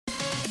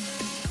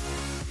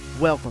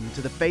Welcome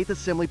to the Faith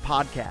Assembly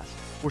Podcast.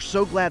 We're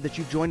so glad that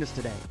you've joined us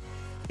today.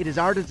 It is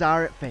our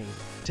desire at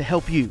Faith to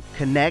help you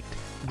connect,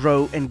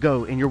 grow, and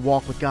go in your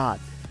walk with God.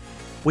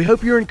 We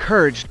hope you're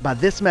encouraged by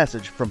this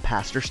message from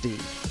Pastor Steve.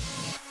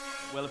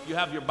 Well, if you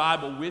have your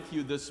Bible with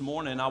you this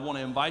morning, I want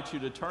to invite you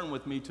to turn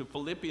with me to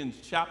Philippians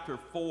chapter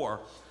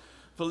 4.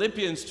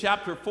 Philippians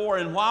chapter 4,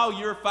 and while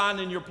you're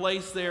finding your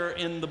place there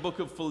in the book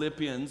of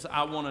Philippians,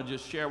 I want to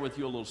just share with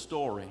you a little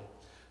story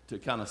to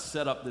kind of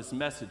set up this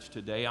message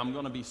today. I'm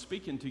going to be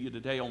speaking to you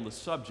today on the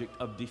subject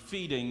of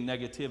defeating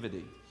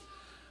negativity.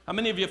 How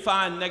many of you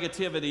find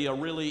negativity a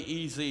really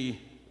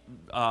easy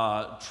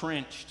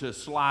trench to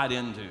slide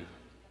into?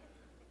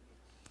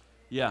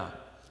 Yeah.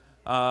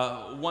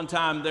 One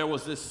time there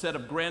was this set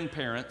of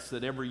grandparents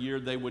that every year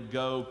they would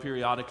go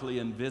periodically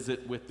and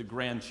visit with the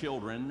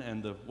grandchildren.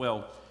 And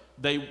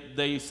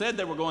they said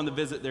they were going to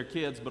visit their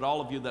kids, but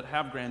all of you that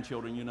have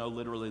grandchildren, you know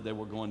literally they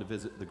were going to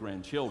visit the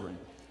grandchildren.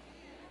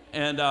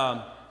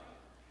 And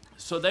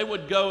so they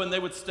would go and they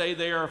would stay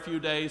there a few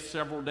days,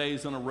 several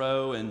days in a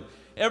row. And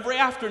every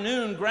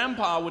afternoon,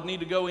 Grandpa would need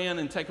to go in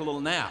and take a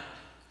little nap.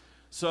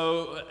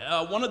 So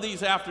one of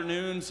these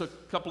afternoons, a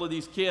couple of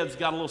these kids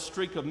got a little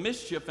streak of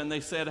mischief, and they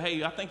said,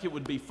 hey, I think it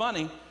would be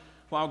funny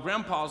while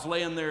Grandpa's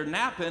laying there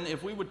napping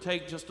if we would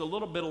take just a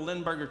little bit of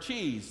Limburger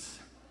cheese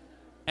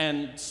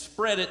and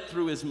spread it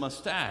through his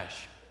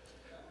mustache.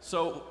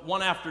 So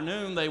one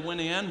afternoon, they went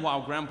in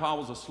while Grandpa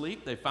was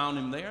asleep. They found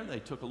him there. They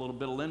took a little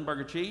bit of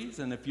Limburger cheese,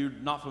 and if you're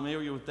not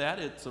familiar with that,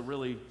 it's a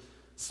really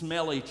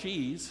smelly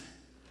cheese.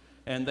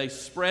 And they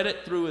spread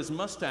it through his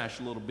mustache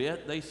a little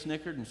bit. They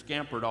snickered and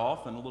scampered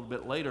off, and a little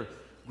bit later,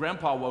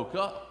 Grandpa woke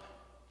up.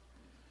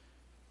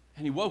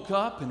 And he woke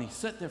up, and he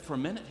sat there for a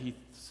minute. He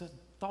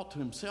thought to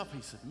himself,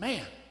 he said,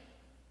 man,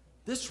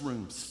 this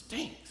room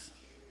stinks.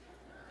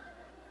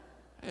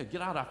 Hey,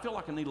 get out, I feel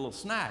like I need a little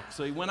snack.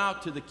 So he went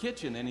out to the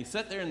kitchen, and he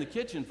sat there in the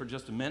kitchen for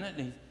just a minute,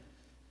 and he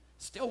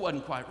still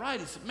wasn't quite right.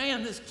 He said,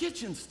 man, this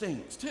kitchen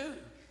stinks too.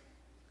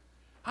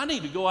 I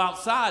need to go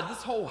outside.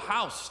 This whole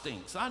house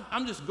stinks.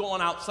 I'm just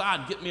going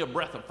outside and get me a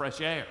breath of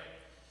fresh air.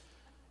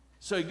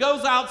 So he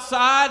goes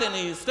outside, and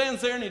he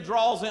stands there, and he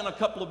draws in a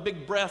couple of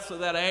big breaths of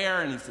that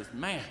air, and he says,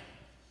 man,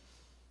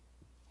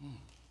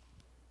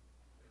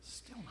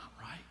 still not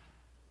right.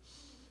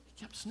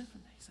 He kept sniffing.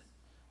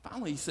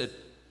 Finally, he said,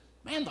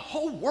 man, the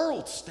whole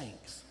world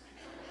stinks.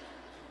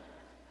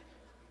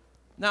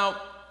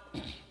 Now,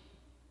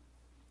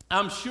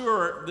 I'm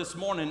sure this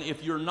morning,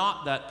 if you're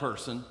not that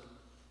person,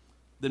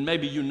 then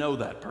maybe you know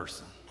that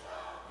person.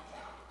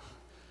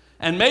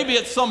 And maybe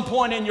at some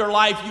point in your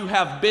life you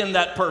have been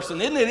that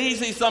person. Isn't it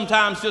easy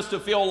sometimes just to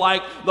feel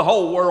like the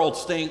whole world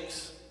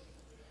stinks?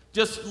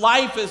 Just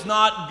life is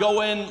not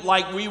going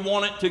like we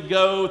want it to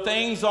go.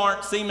 Things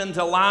aren't seeming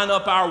to line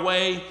up our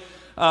way.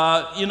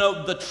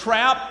 The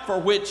trap for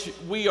which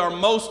we are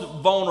most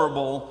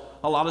vulnerable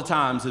a lot of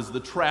times is the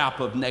trap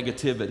of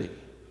negativity.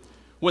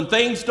 When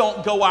things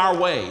don't go our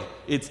way,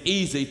 it's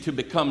easy to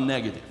become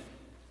negative.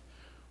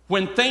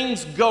 When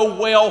things go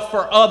well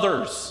for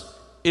others,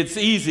 it's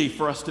easy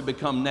for us to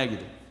become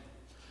negative.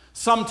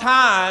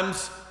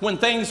 Sometimes when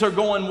things are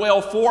going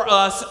well for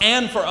us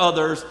and for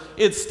others,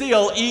 it's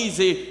still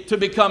easy to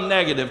become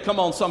negative. Come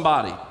on,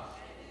 somebody.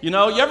 You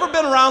know, you ever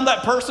been around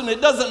that person? It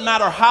doesn't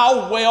matter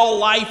how well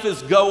life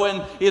is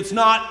going, it's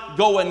not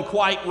going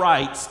quite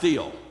right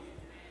still.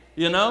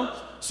 You know?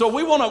 So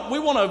we want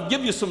to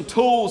give you some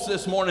tools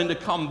this morning to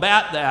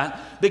combat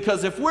that,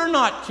 because if we're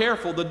not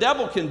careful, the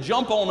devil can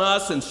jump on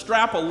us and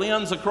strap a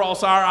lens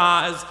across our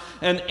eyes,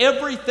 and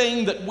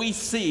everything that we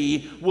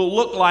see will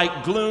look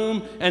like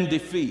gloom and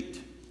defeat.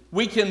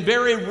 We can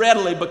very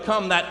readily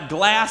become that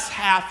glass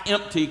half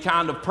empty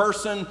kind of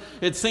person.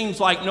 It seems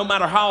like no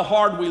matter how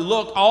hard we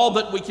look, all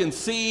that we can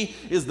see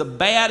is the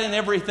bad in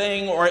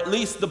everything, or at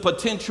least the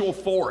potential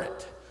for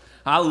it.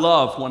 I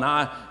love when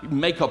I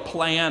make a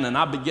plan and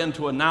I begin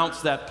to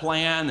announce that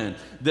plan, and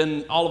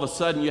then all of a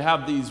sudden you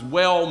have these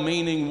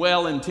well-meaning,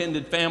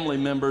 well-intended family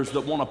members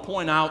that want to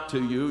point out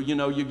to you, you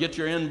know, you get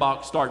your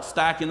inbox start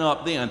stacking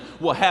up then.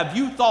 Well, have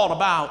you thought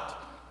about,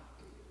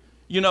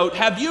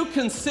 have you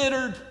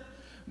considered,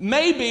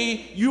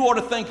 maybe you ought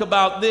to think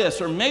about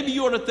this, or maybe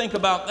you ought to think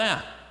about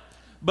that.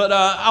 But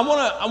I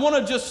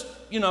want to just,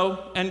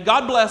 and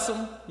God bless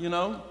them,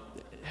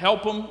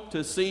 help them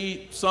to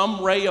see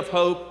some ray of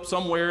hope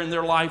somewhere in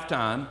their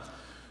lifetime.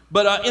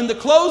 But in the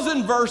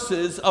closing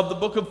verses of the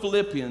book of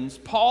Philippians,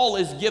 Paul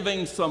is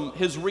giving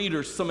his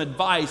readers some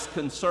advice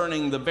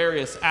concerning the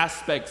various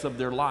aspects of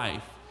their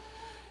life.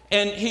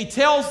 And he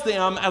tells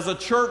them as a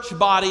church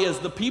body, as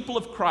the people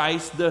of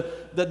Christ,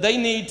 that they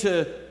need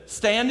to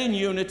stand in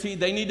unity,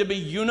 they need to be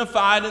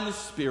unified in the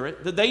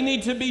Spirit, that they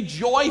need to be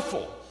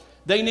joyful.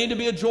 They need to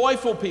be a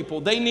joyful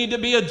people. They need to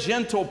be a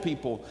gentle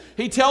people.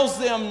 He tells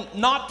them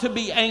not to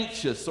be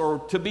anxious or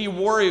to be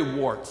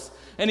worrywarts.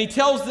 And he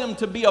tells them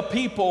to be a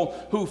people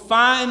who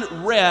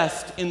find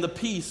rest in the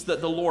peace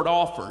that the Lord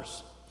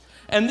offers.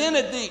 And then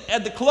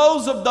at the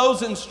close of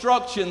those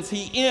instructions,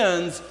 he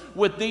ends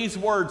with these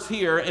words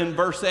here in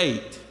verse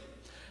 8.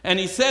 And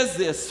he says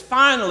this,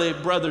 finally,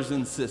 brothers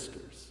and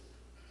sisters,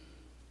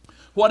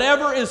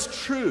 whatever is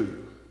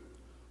true,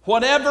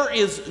 whatever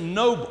is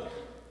noble,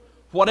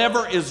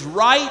 whatever is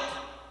right,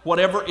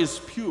 whatever is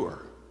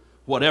pure,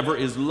 whatever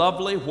is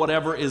lovely,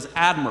 whatever is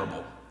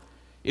admirable,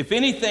 if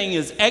anything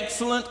is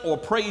excellent or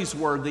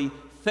praiseworthy,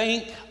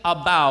 think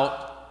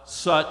about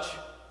such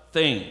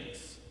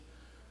things.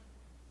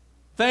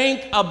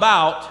 Think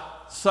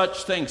about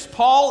such things.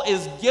 Paul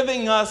is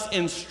giving us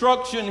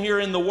instruction here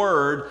in the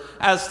Word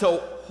as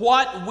to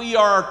what we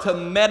are to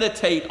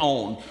meditate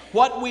on,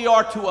 what we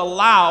are to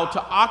allow to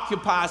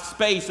occupy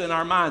space in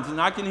our minds. And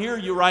I can hear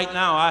you right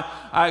now.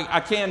 I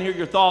can hear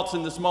your thoughts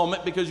in this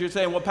moment because you're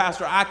saying, well,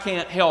 Pastor, I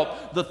can't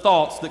help the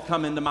thoughts that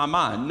come into my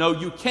mind. No,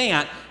 you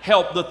can't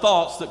help the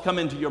thoughts that come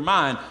into your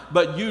mind,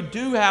 but you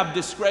do have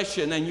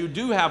discretion and you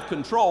do have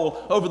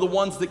control over the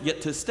ones that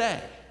get to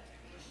stay.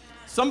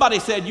 Somebody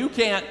said you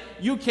can't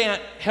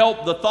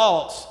help the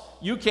thoughts.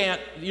 You can't,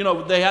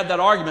 they had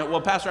that argument,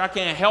 well, Pastor, I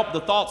can't help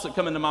the thoughts that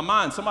come into my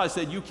mind. Somebody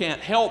said you can't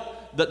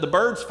help that the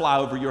birds fly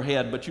over your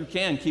head, but you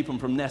can keep them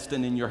from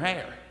nesting in your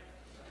hair.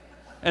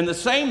 And the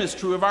same is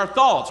true of our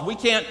thoughts. We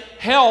can't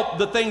help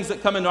the things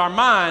that come into our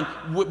mind,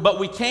 but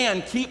we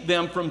can keep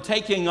them from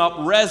taking up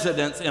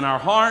residence in our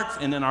hearts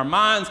and in our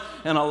minds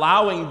and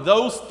allowing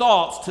those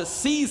thoughts to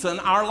season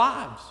our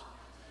lives.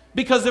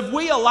 Because if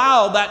we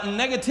allow that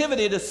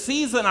negativity to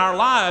season our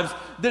lives,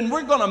 then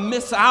we're going to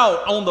miss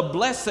out on the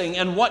blessing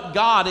and what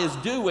God is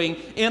doing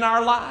in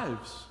our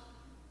lives.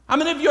 How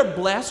many of you are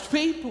blessed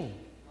people?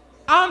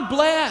 I'm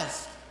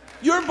blessed.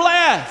 You're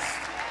blessed.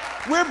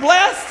 We're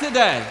blessed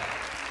today.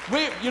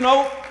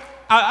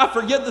 I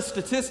forget the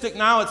statistic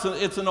now.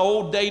 It's an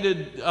old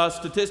dated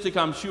statistic,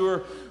 I'm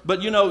sure. But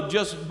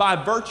just by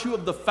virtue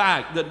of the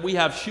fact that we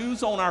have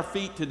shoes on our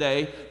feet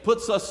today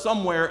puts us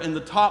somewhere in the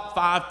top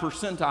 5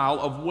 percentile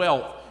of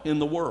wealth in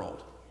the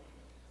world.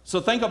 So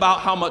think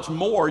about how much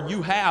more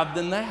you have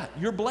than that.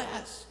 You're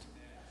blessed.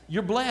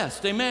 You're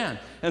blessed. Amen.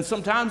 And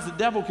sometimes the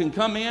devil can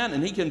come in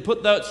and he can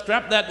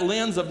strap that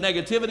lens of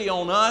negativity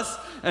on us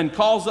and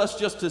cause us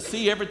just to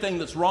see everything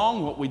that's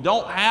wrong, what we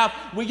don't have.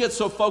 We get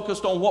so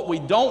focused on what we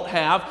don't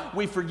have,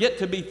 we forget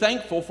to be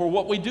thankful for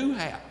what we do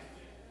have.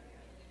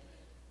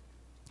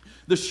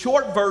 The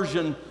short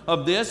version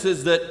of this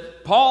is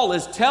that Paul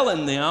is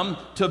telling them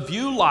to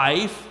view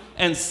life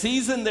and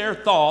season their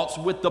thoughts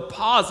with the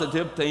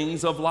positive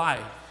things of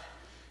life.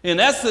 In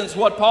essence,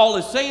 what Paul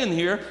is saying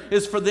here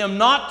is for them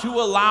not to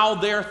allow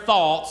their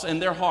thoughts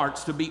and their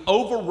hearts to be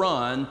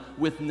overrun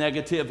with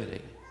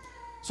negativity.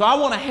 So I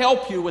want to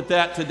help you with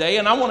that today,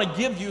 and I want to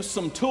give you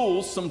some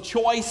tools, some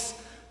choice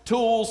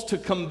tools to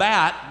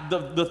combat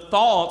the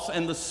thoughts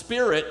and the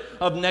spirit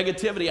of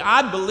negativity.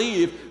 I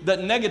believe that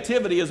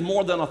negativity is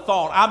more than a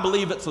thought. I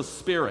believe it's a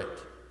spirit.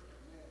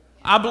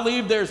 I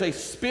believe there's a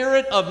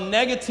spirit of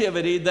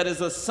negativity that is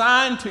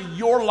assigned to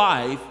your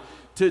life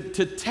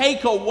to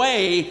take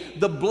away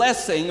the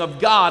blessing of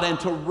God and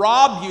to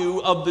rob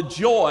you of the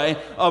joy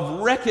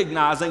of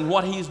recognizing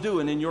what He's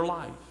doing in your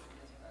life.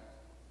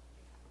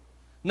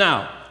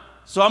 Now,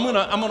 so I'm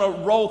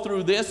gonna roll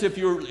through this. If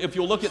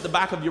you'll look at the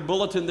back of your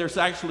bulletin, there's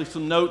actually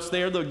some notes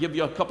there. They'll give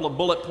you a couple of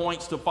bullet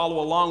points to follow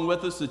along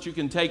with us that you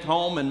can take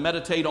home and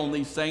meditate on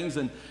these things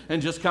and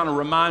just kind of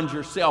remind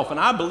yourself. And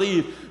I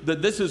believe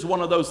that this is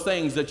one of those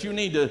things that you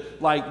need to,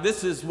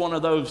 this is one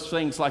of those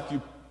things like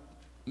you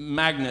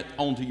magnet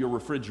onto your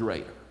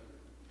refrigerator.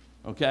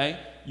 Okay?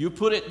 You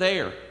put it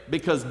there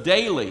because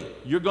daily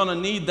you're going to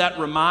need that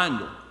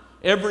reminder.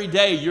 Every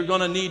day you're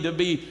going to need to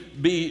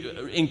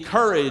be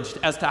encouraged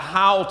as to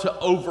how to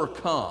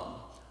overcome.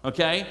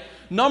 Okay?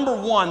 The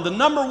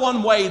number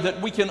one way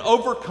that we can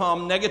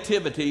overcome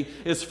negativity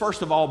is,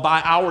 first of all,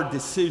 by our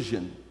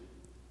decision.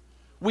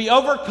 We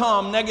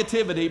overcome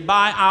negativity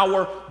by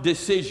our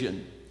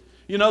decision.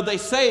 They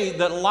say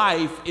that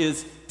life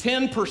is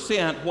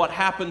 10% what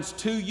happens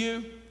to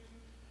you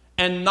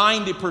and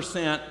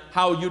 90%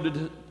 how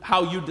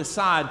you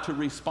decide to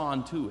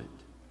respond to it.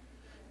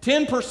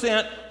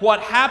 10% what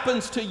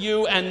happens to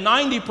you and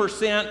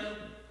 90%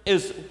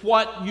 is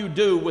what you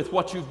do with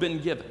what you've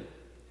been given.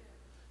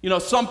 There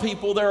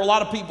are a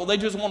lot of people, they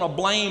just want to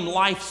blame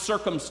life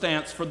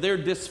circumstance for their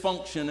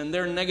dysfunction and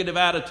their negative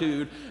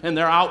attitude and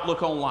their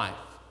outlook on life.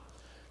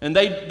 And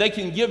they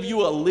can give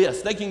you a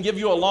list. They can give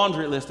you a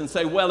laundry list and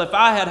say, well, if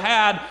I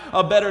had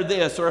a better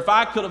this, or if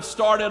I could have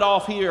started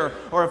off here,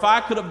 or if I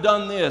could have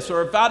done this,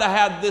 or if I'd have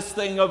had this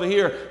thing over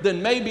here,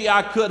 then maybe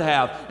I could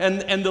have.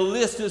 And the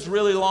list is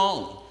really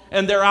long.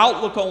 And their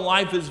outlook on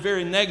life is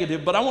very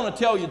negative. But I want to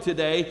tell you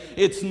today,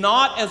 it's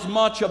not as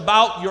much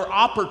about your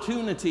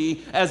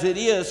opportunity as it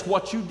is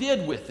what you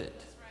did with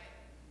it.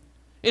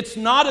 It's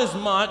not as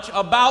much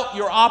about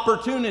your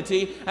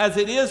opportunity as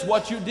it is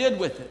what you did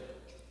with it.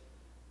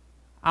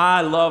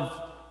 I love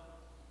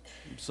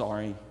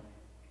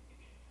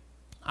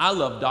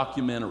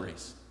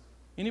documentaries.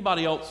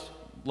 Anybody else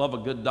love a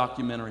good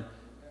documentary?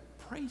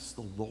 Praise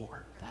the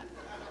Lord.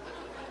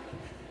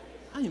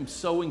 I am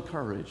so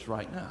encouraged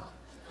right now.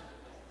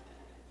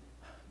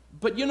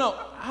 But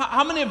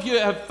how many of you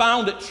have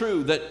found it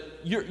true that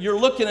you're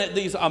looking at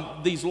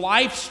these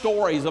life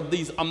stories of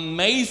these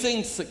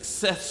amazing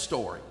success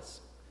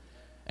stories?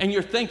 And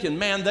you're thinking,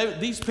 man,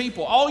 these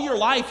people, all your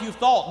life you've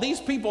thought,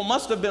 these people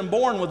must have been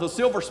born with a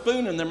silver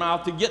spoon in their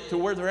mouth to get to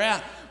where they're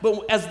at.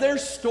 But as their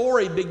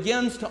story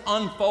begins to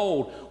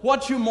unfold,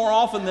 what you more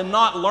often than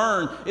not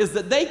learn is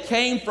that they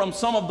came from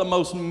some of the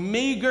most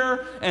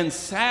meager and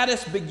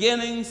saddest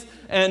beginnings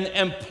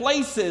and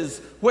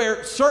places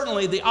where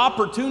certainly the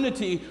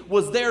opportunity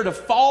was there to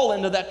fall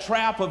into that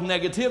trap of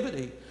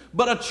negativity.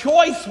 But a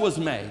choice was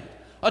made.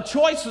 A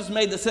choice was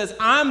made that says,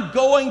 I'm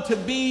going to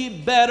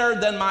be better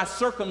than my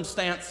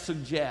circumstance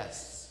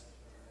suggests.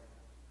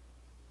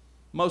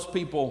 Most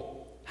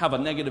people have a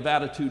negative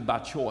attitude by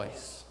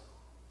choice.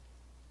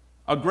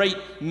 A great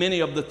many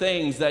of the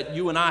things that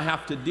you and I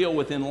have to deal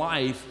with in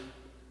life,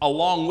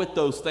 along with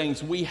those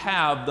things, we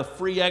have the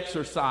free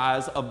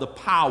exercise of the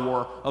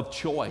power of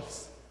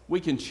choice. We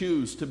can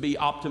choose to be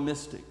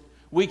optimistic.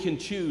 We can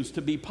choose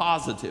to be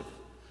positive.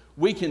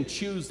 We can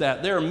choose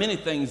that. There are many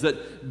things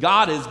that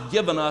God has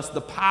given us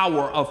the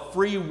power of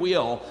free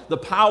will, the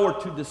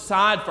power to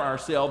decide for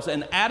ourselves,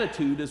 and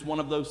attitude is one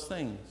of those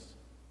things.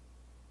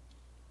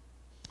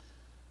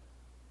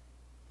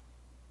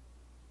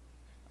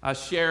 I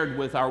shared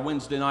with our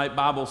Wednesday night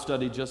Bible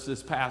study just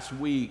this past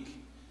week.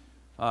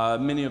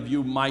 Many of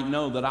you might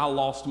know that I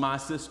lost my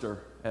sister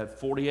at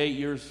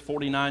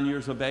 49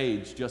 years of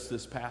age just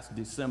this past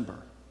December.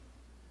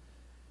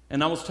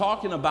 And I was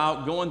talking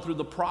about going through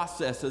the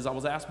processes. I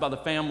was asked by the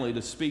family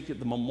to speak at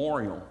the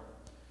memorial.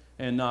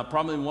 And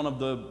probably one of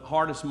the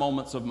hardest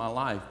moments of my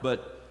life,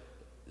 but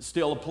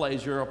still a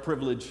pleasure, a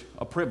privilege,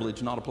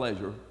 not a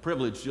pleasure.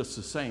 Privilege just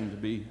the same to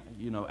be,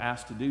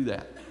 asked to do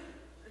that.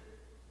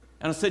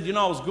 And I said,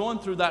 I was going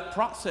through that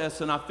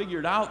process and I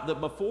figured out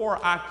that before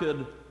I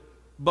could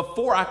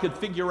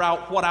figure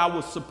out what I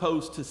was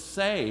supposed to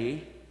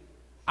say,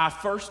 I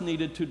first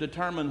needed to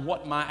determine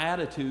what my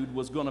attitude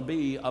was going to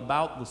be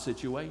about the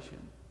situation.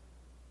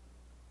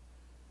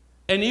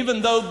 And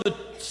even though the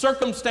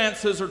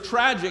circumstances are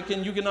tragic,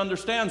 and you can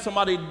understand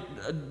somebody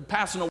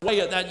passing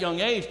away at that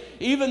young age,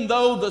 even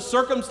though the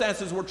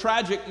circumstances were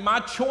tragic, my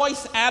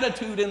choice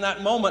attitude in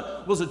that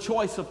moment was a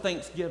choice of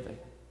thanksgiving.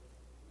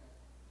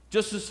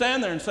 Just to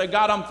stand there and say,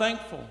 God, I'm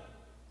thankful.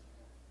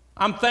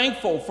 I'm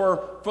thankful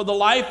for the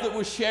life that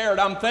was shared.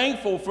 I'm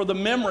thankful for the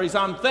memories.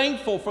 I'm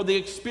thankful for the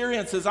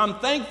experiences. I'm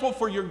thankful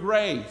for your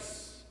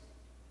grace.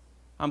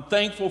 I'm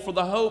thankful for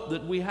the hope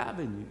that we have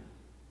in you.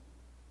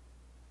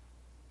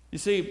 You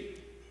see,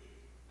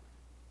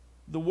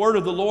 the word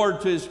of the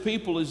Lord to his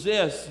people is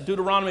this.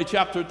 Deuteronomy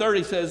chapter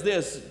 30 says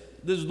this.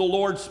 This is the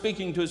Lord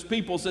speaking to his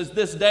people. Says,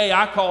 this day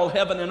I call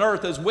heaven and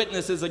earth as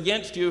witnesses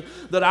against you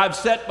that I've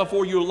set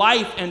before you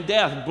life and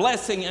death,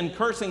 blessing and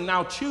cursing.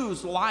 Now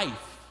choose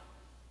life.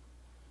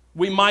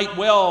 We might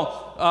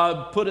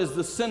well put as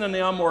the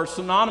synonym or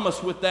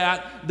synonymous with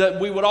that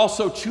we would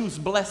also choose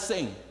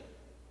blessing.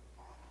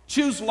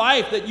 Choose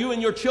life that you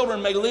and your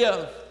children may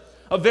live.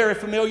 A very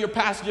familiar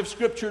passage of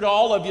Scripture to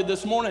all of you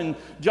this morning,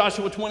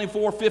 Joshua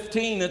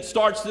 24:15. It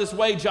starts this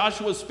way.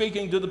 Joshua is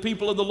speaking to the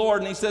people of the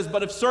Lord, and he says,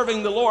 but if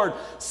serving the Lord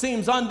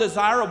seems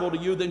undesirable to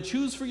you, then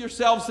choose for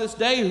yourselves this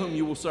day whom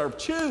you will serve.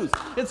 Choose.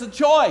 It's a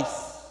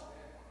choice.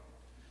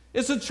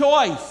 It's a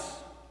choice.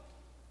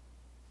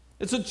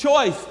 It's a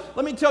choice.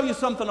 Let me tell you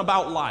something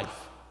about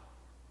life,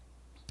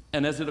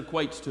 and as it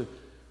equates to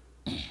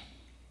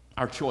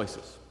our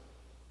choices.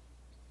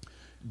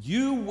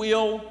 You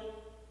will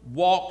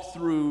walk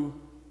through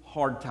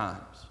hard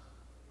times.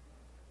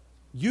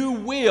 You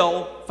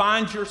will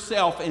find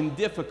yourself in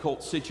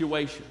difficult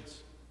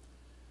situations.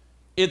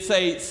 It's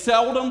a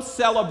seldom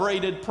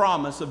celebrated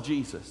promise of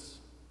Jesus.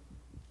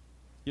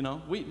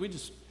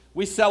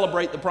 We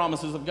celebrate the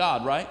promises of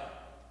God, right?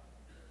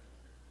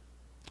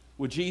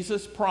 Well,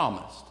 Jesus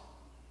promised,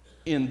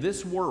 in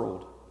this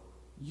world,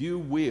 you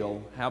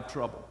will have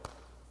trouble.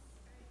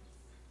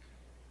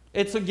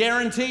 It's a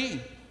guarantee.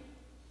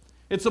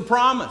 It's a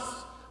promise.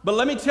 But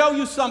let me tell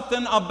you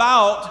something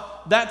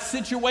about that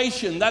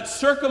situation, that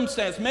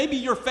circumstance. Maybe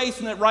you're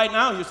facing it right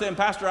now. You're saying,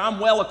 Pastor,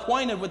 I'm well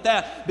acquainted with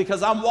that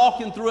because I'm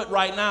walking through it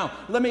right now.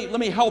 Let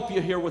me help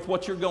you here with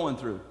what you're going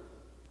through.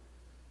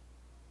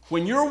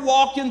 When you're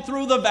walking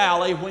through the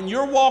valley, when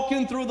you're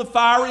walking through the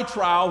fiery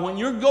trial, when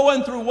you're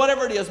going through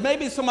whatever it is,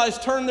 maybe somebody's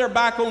turned their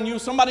back on you,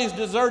 somebody's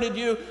deserted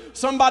you,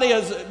 somebody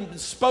has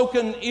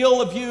spoken ill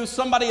of you,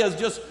 somebody has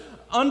just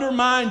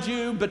undermined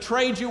you,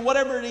 betrayed you,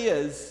 whatever it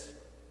is,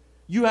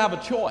 you have a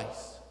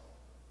choice.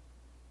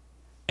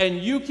 And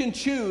you can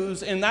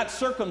choose in that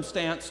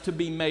circumstance to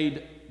be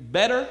made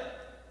better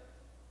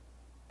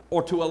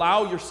or to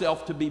allow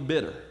yourself to be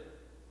bitter.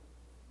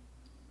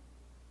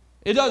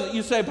 It doesn't.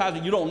 You say,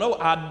 Pastor, you don't know.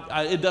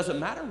 It doesn't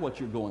matter what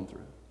you're going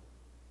through.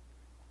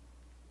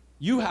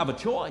 You have a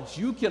choice.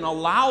 You can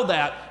allow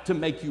that to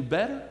make you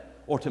better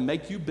or to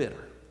make you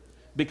bitter.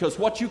 Because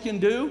what you can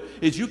do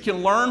is you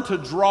can learn to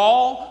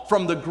draw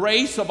from the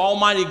grace of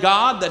Almighty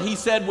God that He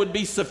said would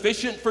be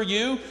sufficient for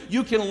you.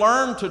 You can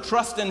learn to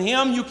trust in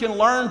Him. You can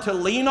learn to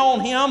lean on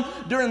Him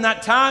during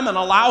that time and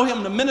allow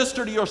Him to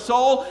minister to your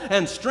soul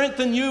and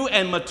strengthen you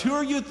and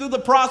mature you through the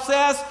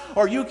process.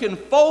 Or you can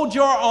fold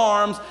your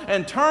arms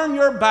and turn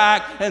your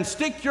back and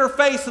stick your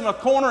face in a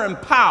corner and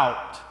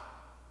pout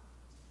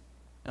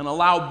and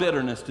allow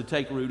bitterness to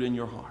take root in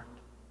your heart.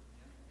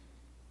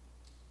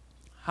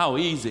 How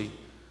easy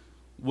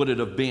would it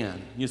have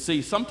been? You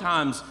see,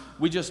 sometimes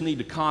we just need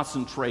to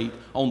concentrate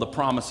on the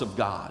promise of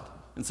God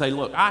and say,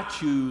 look, I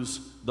choose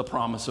the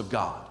promise of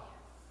God.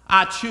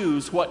 I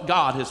choose what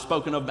God has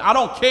spoken of. I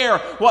don't care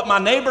what my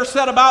neighbor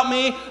said about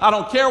me. I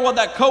don't care what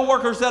that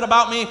coworker said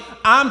about me.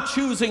 I'm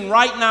choosing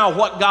right now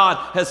what God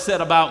has said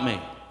about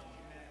me.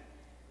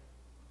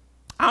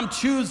 I'm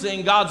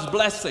choosing God's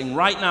blessing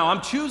right now.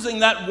 I'm choosing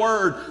that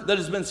word that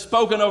has been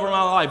spoken over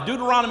my life.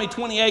 Deuteronomy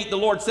 28, the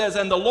Lord says,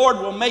 and the Lord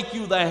will make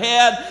you the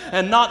head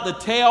and not the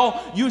tail.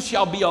 You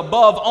shall be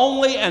above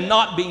only and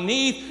not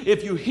beneath.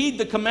 If you heed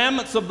the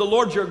commandments of the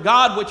Lord your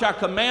God, which I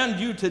command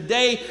you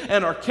today,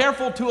 and are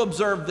careful to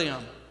observe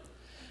them.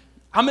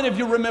 How many of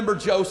you remember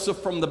Joseph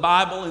from the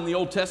Bible in the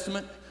Old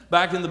Testament?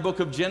 Back in the book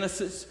of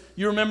Genesis.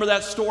 You remember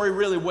that story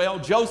really well.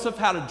 Joseph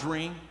had a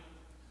dream.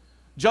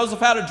 Joseph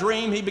had a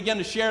dream. He began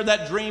to share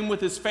that dream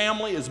with his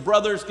family. His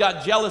brothers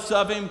got jealous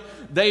of him.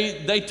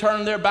 They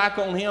turned their back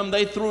on him.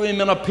 They threw him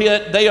in a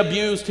pit. They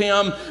abused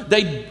him.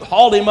 They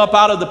hauled him up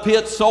out of the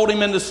pit, sold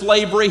him into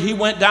slavery. He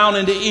went down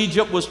into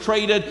Egypt, was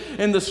traded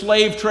in the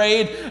slave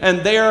trade,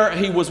 and there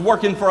he was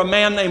working for a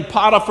man named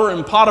Potiphar,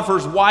 and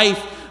Potiphar's wife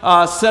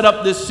set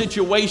up this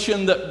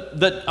situation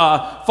that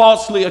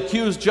falsely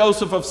accused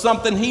Joseph of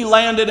something. He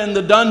landed in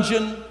the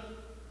dungeon.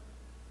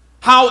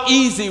 How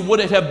easy would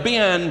it have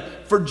been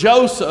for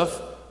Joseph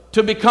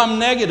to become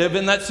negative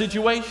in that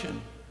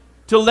situation?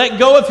 To let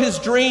go of his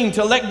dream,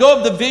 to let go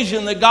of the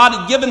vision that God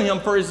had given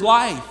him for his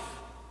life.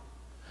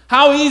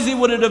 How easy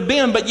would it have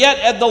been? But yet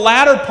at the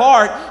latter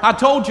part, I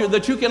told you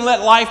that you can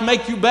let life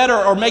make you better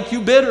or make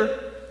you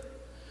bitter.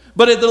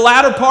 But at the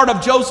latter part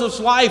of Joseph's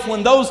life,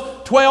 when those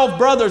 12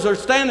 brothers are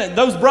standing,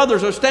 those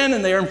brothers are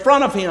standing there in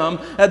front of him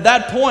at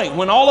that point,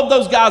 when all of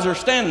those guys are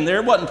standing there,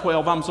 it wasn't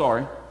 12, I'm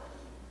sorry.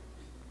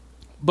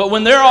 But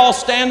when they're all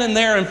standing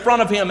there in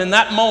front of him in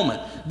that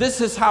moment, this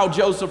is how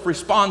Joseph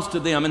responds to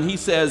them. And he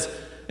says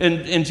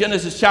in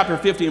Genesis chapter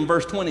 50 and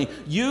verse 20,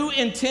 you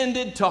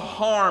intended to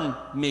harm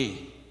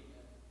me.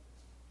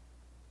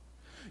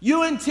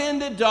 You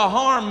intended to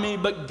harm me,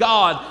 but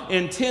God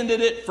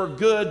intended it for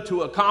good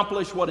to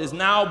accomplish what is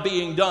now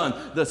being done,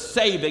 the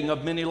saving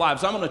of many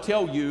lives. I'm going to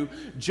tell you,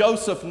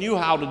 Joseph knew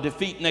how to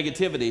defeat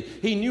negativity.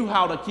 He knew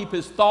how to keep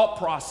his thought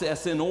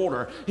process in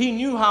order. He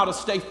knew how to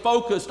stay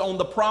focused on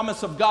the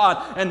promise of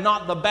God and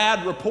not the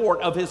bad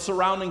report of his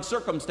surrounding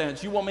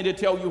circumstance. You want me to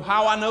tell you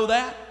how I know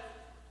that?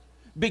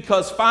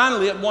 Because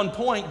finally, at one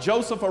point,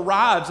 Joseph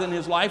arrives in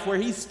his life where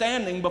he's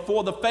standing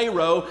before the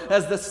Pharaoh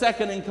as the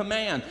second in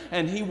command.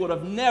 And he would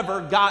have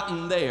never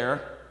gotten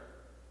there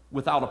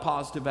without a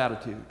positive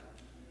attitude,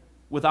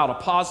 without a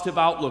positive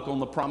outlook on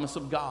the promise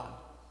of God.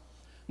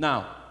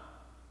 Now,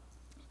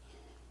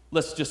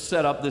 let's just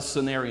set up this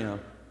scenario.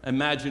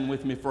 Imagine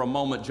with me for a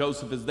moment,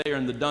 Joseph is there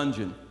in the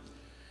dungeon,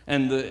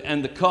 and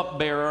the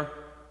cupbearer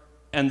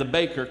and the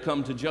baker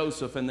come to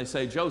Joseph and they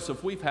say,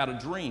 Joseph, we've had a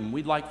dream.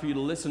 We'd like for you to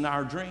listen to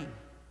our dream.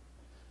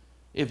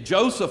 If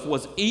Joseph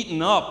was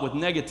eaten up with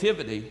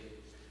negativity,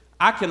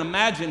 I can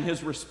imagine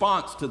his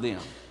response to them.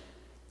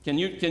 Can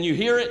you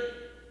hear it?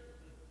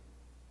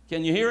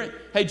 Can you hear it?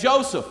 Hey,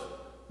 Joseph,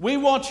 we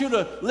want you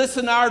to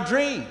listen to our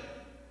dream.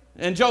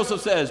 And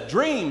Joseph says,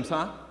 dreams,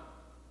 huh?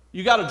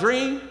 You got a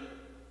dream?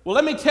 Well,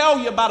 let me tell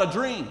you about a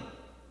dream.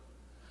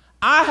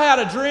 I had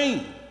a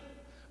dream,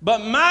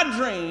 but my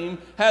dream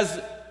has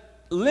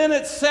lent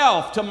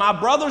itself to my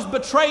brothers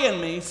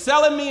betraying me,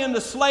 selling me into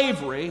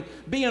slavery,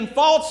 being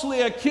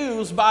falsely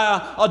accused by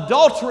an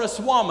adulterous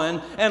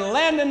woman, and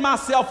landing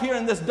myself here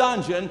in this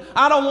dungeon.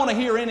 I don't want to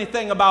hear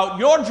anything about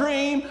your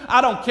dream. I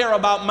don't care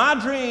about my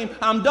dream.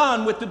 I'm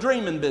done with the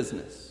dreaming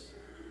business.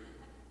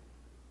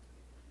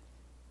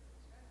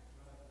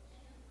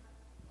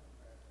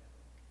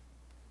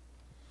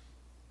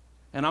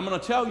 And I'm going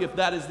to tell you, if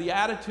that is the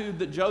attitude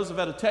that Joseph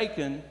had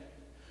taken,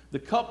 the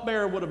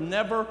cupbearer would have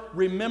never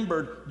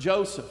remembered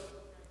Joseph.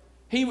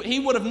 He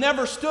would have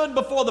never stood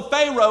before the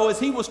Pharaoh as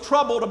he was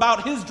troubled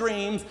about his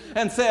dreams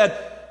and said,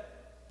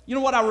 you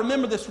know what, I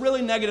remember this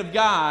really negative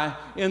guy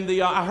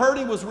I heard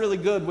he was really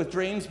good with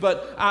dreams,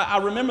 but I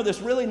remember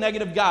this really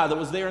negative guy that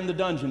was there in the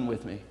dungeon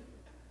with me.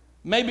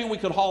 Maybe we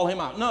could haul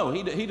him out. No,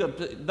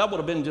 that would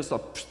have been just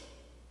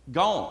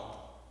gone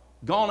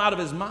out of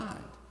his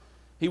mind.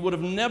 He would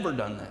have never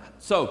done that.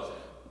 So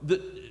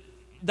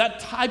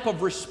that type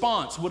of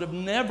response would have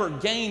never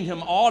gained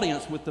him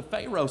audience with the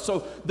Pharaoh.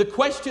 So the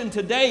question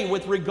today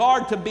with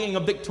regard to being a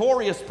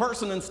victorious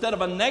person instead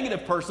of a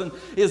negative person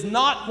is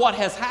not what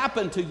has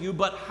happened to you,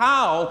 but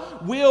how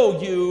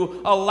will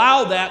you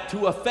allow that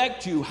to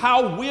affect you?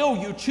 How will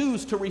you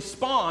choose to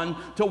respond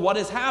to what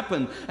has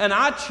happened? And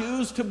I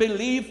choose to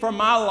believe for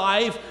my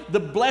life the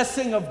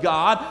blessing of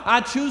God.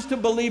 I choose to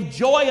believe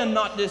joy and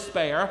not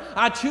despair.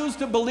 I choose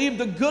to believe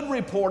the good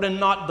report and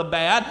not the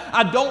bad.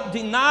 I don't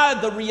deny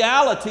the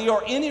reality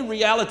or any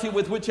reality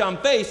with which I'm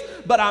faced,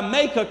 but I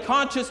make a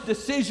conscious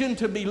decision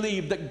to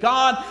believe that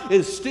God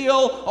is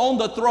still on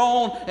the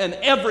throne and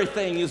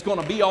everything is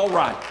going to be all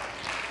right.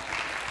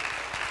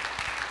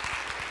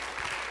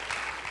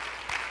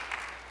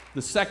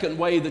 The second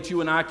way that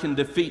you and I can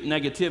defeat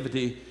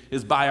negativity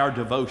is by our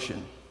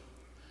devotion.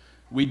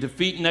 We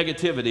defeat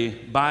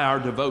negativity by our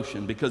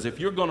devotion, because if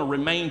you're going to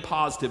remain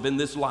positive in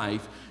this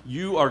life,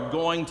 you are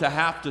going to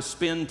have to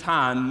spend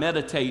time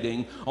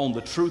meditating on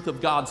the truth of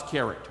God's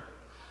character.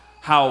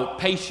 How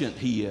patient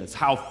He is,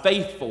 how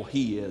faithful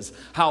He is,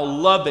 how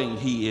loving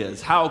He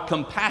is, how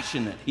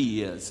compassionate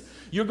He is.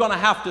 You're going to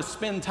have to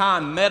spend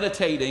time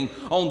meditating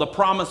on the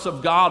promise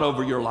of God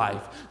over your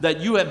life, that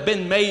you have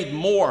been made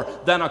more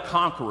than a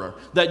conqueror,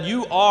 that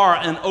you are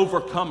an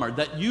overcomer,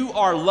 that you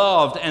are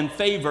loved and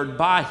favored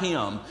by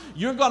Him.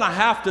 You're going to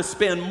have to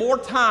spend more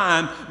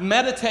time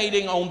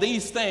meditating on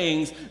these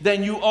things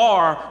than you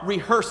are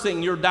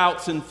rehearsing your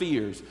doubts and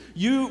fears.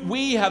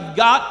 We have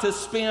got to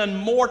spend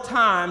more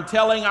time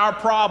telling our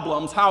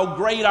problems how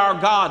great our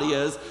God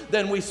is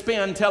than we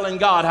spend telling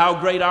God how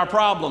great our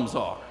problems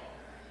are.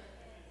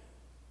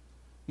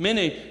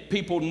 Many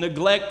people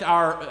neglect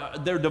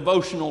their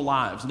devotional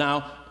lives.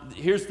 Now,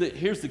 here's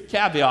the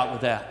caveat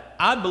with that.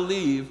 I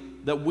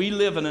believe that we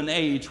live in an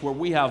age where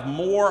we have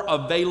more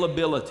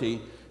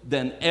availability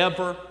than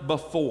ever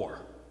before.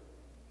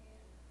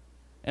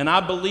 And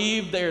I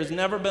believe there's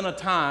never been a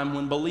time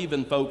when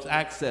believing folks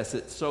access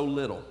it so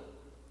little.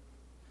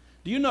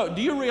 Do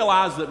you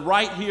realize that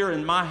right here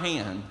in my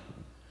hand,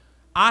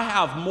 I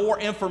have more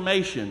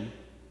information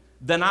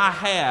than I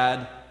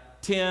had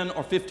 10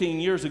 or 15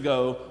 years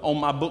ago on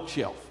my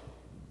bookshelf.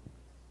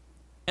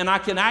 And I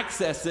can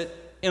access it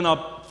in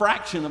a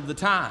fraction of the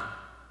time.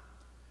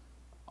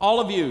 All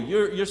of you,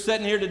 you're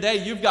sitting here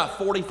today, you've got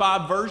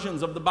 45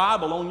 versions of the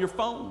Bible on your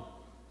phone.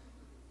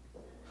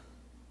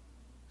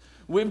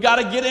 We've got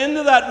to get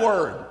into that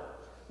Word.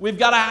 We've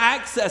got to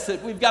access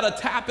it. We've got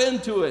to tap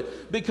into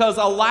it, because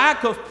a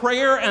lack of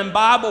prayer and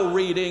Bible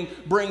reading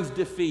brings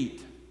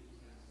defeat.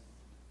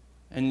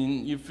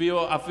 And I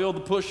feel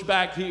the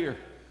pushback here.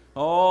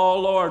 Oh,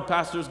 Lord,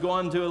 pastor's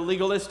going to a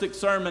legalistic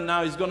sermon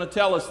now. He's going to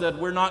tell us that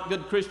we're not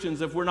good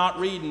Christians if we're not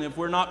reading, if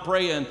we're not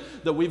praying,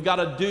 that we've got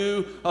to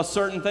do a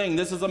certain thing.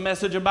 This is a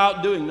message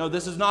about doing. No,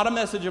 this is not a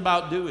message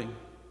about doing.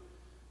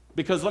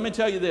 Because let me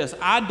tell you this,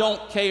 I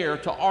don't care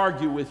to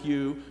argue with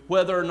you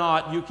whether or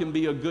not you can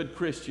be a good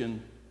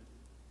Christian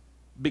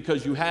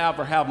because you have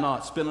or have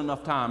not spent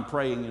enough time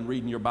praying and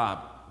reading your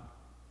Bible.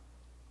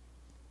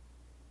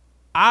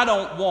 I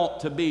don't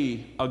want to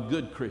be a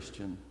good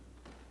Christian.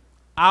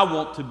 I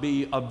want to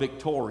be a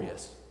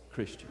victorious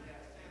Christian.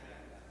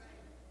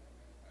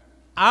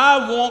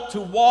 I want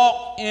to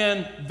walk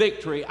in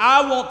victory.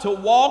 I want to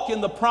walk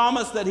in the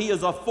promise that He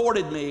has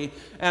afforded me.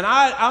 And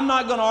I'm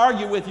not going to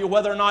argue with you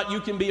whether or not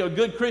you can be a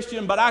good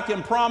Christian, but I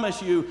can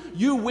promise you,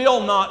 you will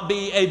not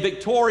be a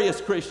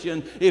victorious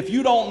Christian if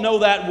you don't know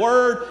that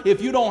Word,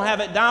 if you don't have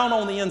it down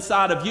on the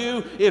inside of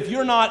you, if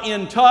you're not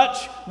in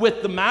touch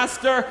with the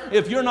Master,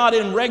 if you're not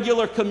in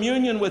regular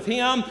communion with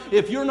Him,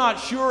 if you're not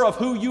sure of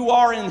who you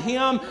are in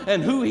Him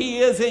and who He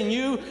is in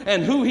you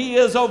and who He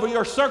is over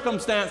your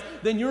circumstance,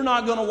 then you're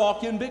not going to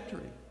walk in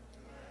victory.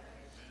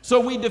 So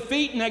we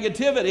defeat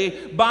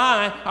negativity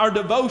by our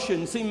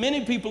devotion. See,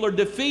 many people are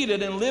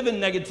defeated and live in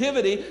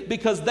negativity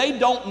because they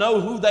don't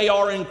know who they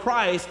are in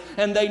Christ,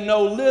 and they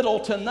know little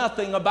to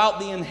nothing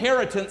about the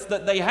inheritance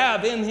that they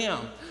have in Him.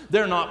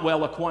 They're not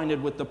well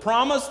acquainted with the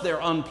promise.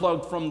 They're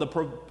unplugged from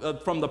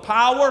the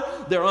power.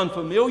 They're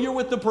unfamiliar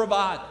with the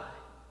provider.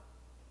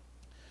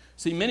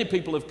 See, many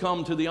people have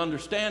come to the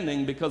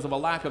understanding because of a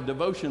lack of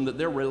devotion that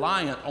they're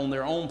reliant on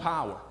their own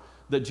power,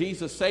 that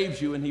Jesus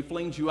saves you and He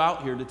flings you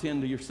out here to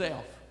tend to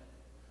yourself.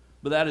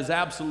 But that is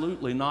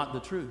absolutely not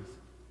the truth.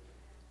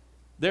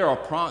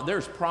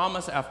 There's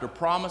promise after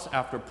promise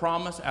after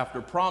promise after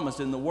promise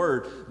in the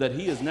Word that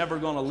He is never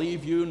going to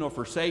leave you nor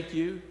forsake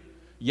you.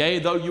 Yea,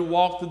 though you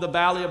walk through the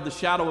valley of the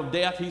shadow of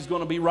death, He's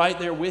going to be right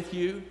there with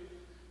you.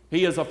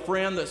 He is a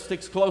friend that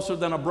sticks closer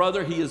than a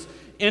brother. He is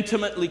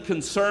intimately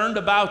concerned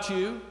about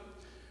you.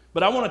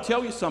 But I want to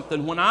tell you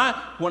something. When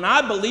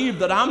I believe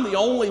that I'm the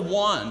only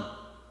one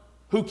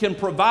who can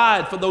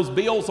provide for those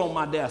bills on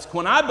my desk,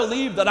 when I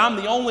believe that I'm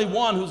the only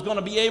one who's going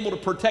to be able to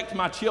protect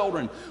my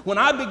children, when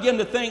I begin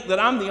to think that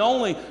I'm the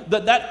only,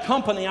 that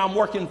company I'm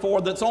working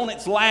for that's on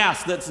its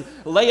last, that's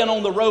laying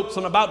on the ropes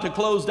and about to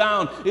close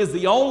down is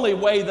the only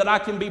way that I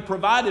can be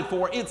provided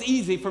for, it's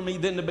easy for me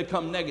then to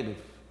become negative.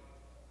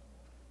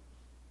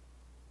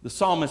 The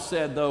psalmist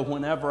said, though,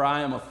 whenever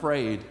I am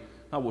afraid,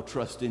 I will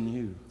trust in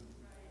you.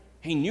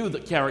 He knew the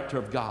character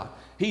of God.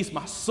 He's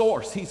my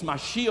source. He's my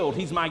shield.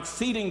 He's my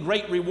exceeding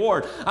great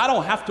reward. I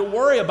don't have to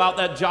worry about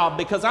that job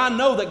because I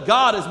know that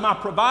God is my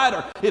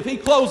provider. If He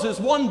closes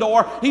one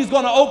door, He's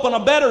going to open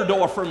a better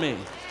door for me.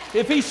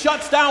 If He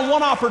shuts down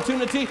one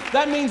opportunity,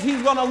 that means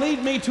He's going to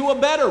lead me to a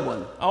better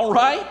one. All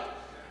right?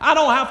 I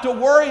don't have to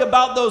worry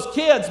about those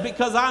kids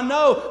because I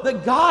know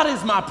that God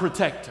is my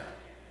protector.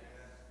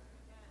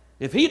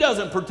 If He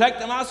doesn't protect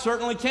them, I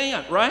certainly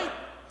can't, right?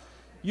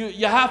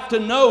 You have to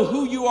know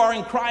who you are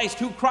in Christ,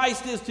 who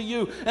Christ is to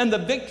you, and the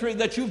victory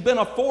that you've been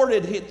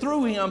afforded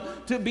through Him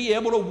to be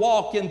able to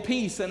walk in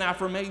peace and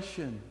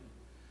affirmation.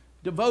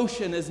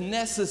 Devotion is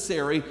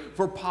necessary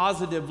for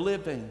positive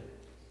living.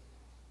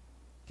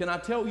 Can I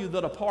tell you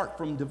that apart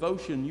from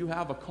devotion, you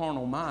have a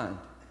carnal mind?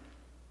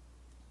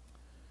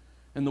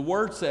 And the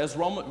Word says,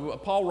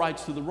 Paul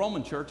writes to the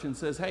Roman church and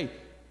says, hey,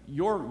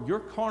 your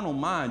carnal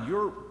mind,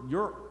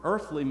 your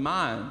earthly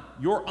mind,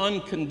 your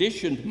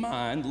unconditioned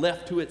mind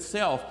left to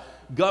itself,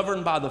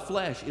 governed by the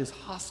flesh, is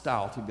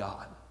hostile to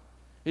God.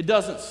 It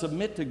doesn't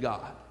submit to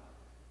God.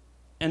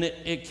 And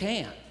it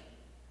can't.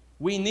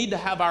 We need to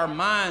have our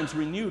minds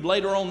renewed.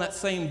 Later on that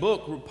same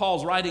book,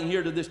 Paul's writing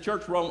here to this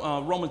church,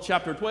 Romans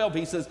chapter 12,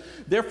 he says,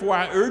 therefore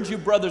I urge you,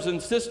 brothers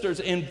and sisters,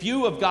 in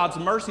view of God's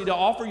mercy, to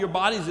offer your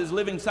bodies as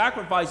living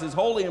sacrifices,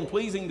 holy and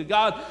pleasing to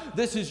God.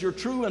 This is your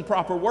true and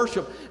proper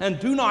worship.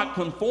 And do not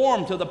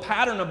conform to the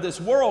pattern of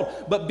this world,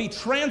 but be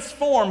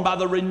transformed by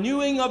the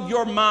renewing of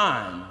your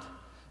mind.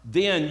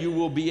 Then you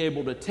will be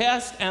able to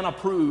test and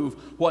approve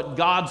what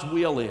God's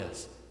will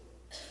is.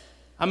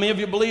 How many of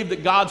you believe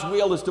that God's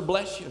will is to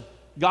bless you?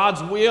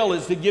 God's will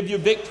is to give you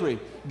victory.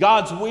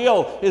 God's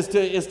will is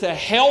to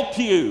help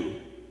you.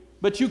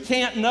 But you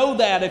can't know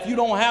that if you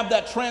don't have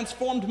that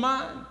transformed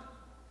mind.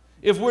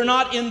 If we're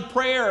not in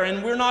prayer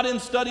and we're not in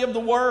study of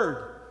the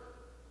Word.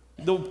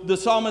 The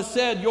psalmist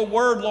said, your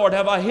word, Lord,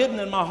 have I hidden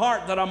in my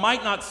heart that I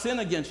might not sin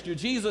against you.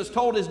 Jesus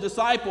told His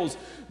disciples,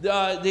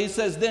 he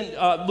says,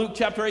 then Luke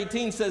chapter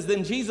 18 says,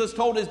 then Jesus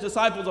told His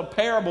disciples a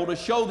parable to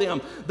show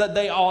them that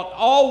they ought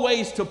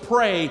always to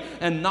pray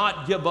and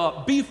not give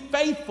up. Be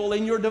faithful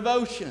in your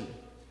devotion.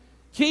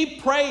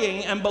 Keep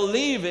praying and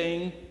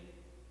believing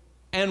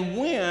and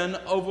win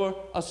over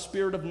a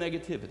spirit of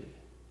negativity.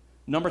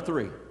 Number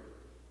 3,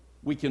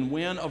 we can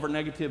win over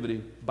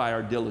negativity by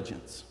our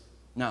diligence.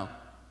 Now,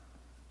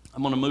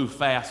 I'm going to move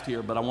fast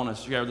here, but I want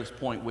to share this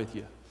point with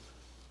you.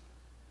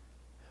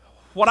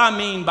 What I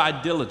mean by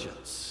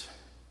diligence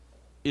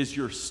is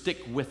your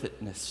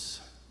stick-with-itness.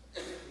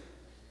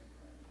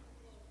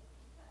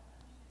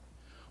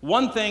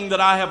 One thing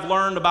that I have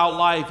learned about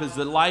life is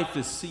that life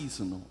is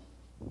seasonal.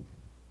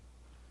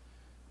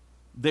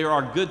 There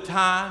are good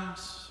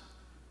times.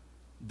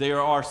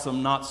 There are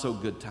some not so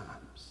good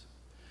times.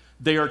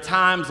 There are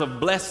times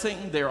of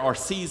blessing. There are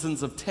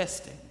seasons of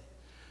testing.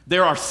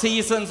 There are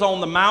seasons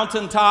on the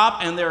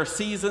mountaintop and there are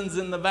seasons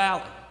in the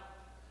valley.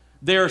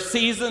 There are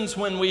seasons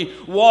when we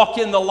walk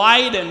in the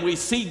light and we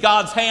see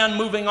God's hand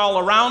moving all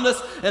around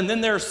us. And then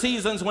there are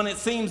seasons when it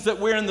seems that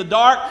we're in the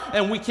dark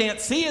and we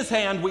can't see His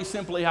hand. We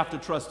simply have to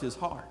trust His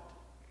heart.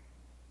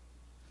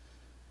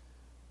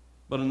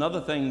 But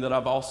another thing that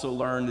I've also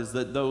learned is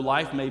that though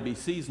life may be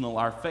seasonal,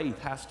 our faith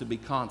has to be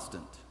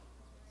constant.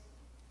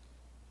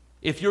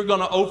 If you're going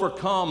to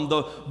overcome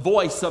the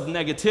voice of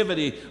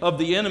negativity of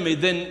the enemy,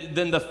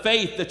 then the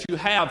faith that you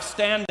have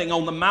standing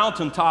on the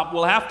mountaintop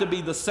will have to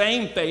be the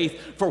same faith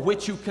for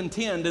which you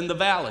contend in the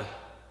valley.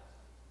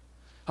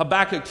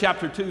 Habakkuk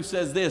chapter 2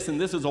 says this,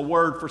 and this is a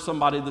word for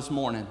somebody this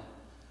morning.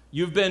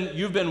 You've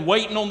been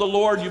waiting on the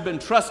Lord. You've been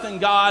trusting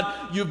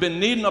God. You've been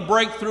needing a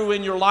breakthrough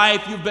in your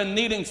life. You've been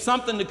needing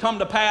something to come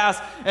to pass,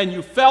 and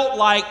you felt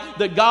like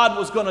that God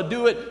was going to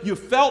do it. You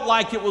felt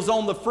like it was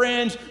on the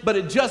fringe, but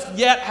it just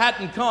yet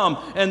hadn't come.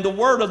 And the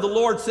word of the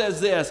Lord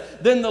says this,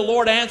 then the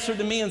Lord answered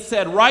to me and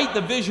said, write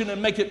the vision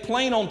and make it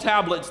plain on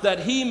tablets, that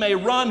he may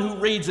run who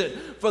reads it.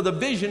 For the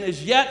vision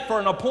is yet for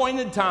an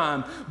appointed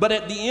time, but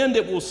at the end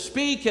it will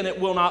speak and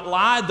it will not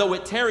lie. Though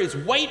it tarries,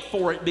 wait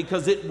for it,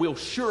 because it will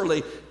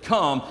surely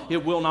come.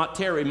 It will not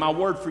tarry. My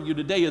word for you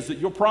today is that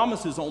your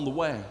promise is on the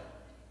way.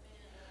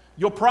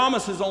 Your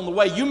promise is on the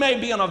way. You may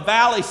be in a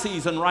valley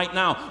season right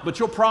now, but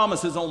your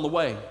promise is on the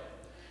way.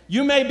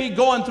 You may be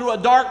going through a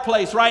dark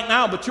place right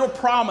now, but your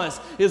promise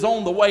is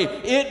on the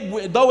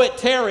way. Though it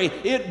tarry,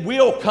 it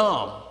will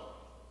come.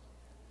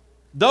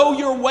 Though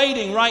you're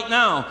waiting right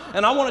now,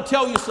 and I want to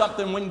tell you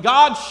something, when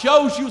God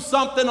shows you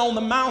something on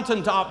the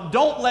mountaintop,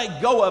 don't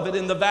let go of it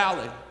in the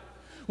valley.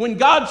 When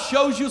God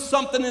shows you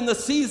something in the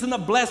season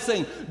of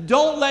blessing,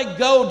 don't let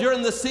go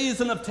during the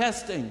season of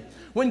testing.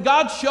 When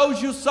God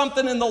shows you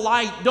something in the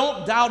light,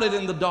 don't doubt it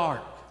in the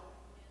dark.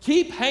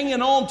 Keep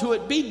hanging on to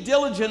it. Be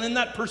diligent in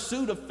that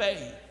pursuit of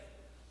faith.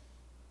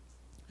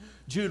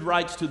 Jude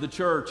writes to the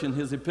church in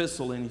his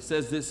epistle, and he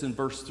says this in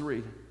verse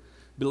 3.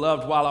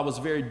 Beloved, while I was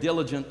very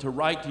diligent to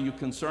write to you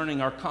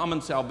concerning our common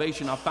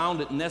salvation, I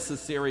found it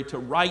necessary to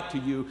write to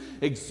you,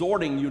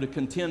 exhorting you to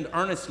contend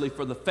earnestly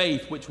for the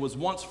faith which was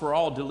once for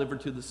all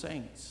delivered to the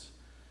saints.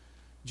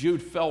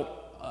 Jude felt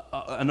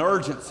an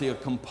urgency, a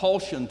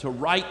compulsion to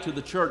write to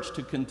the church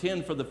to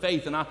contend for the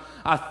faith. And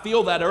I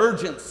feel that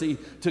urgency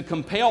to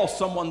compel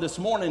someone this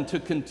morning to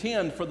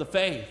contend for the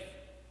faith.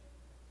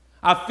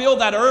 I feel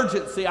that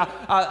urgency.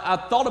 I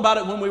thought about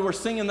it when we were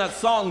singing that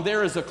song,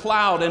 There Is a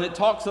Cloud, and it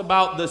talks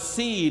about the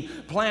seed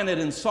planted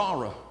in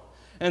sorrow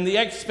and the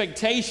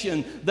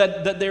expectation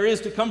that there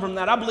is to come from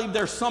that. I believe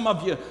there's some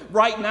of you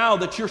right now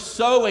that you're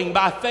sowing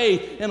by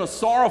faith in a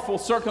sorrowful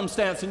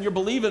circumstance, and you're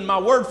believing my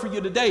word for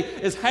you today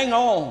is hang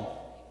on.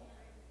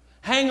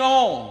 Hang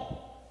on.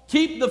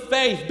 Keep the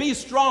faith. Be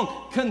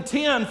strong.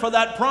 Contend for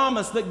that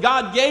promise that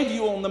God gave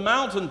you on the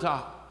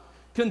mountaintop.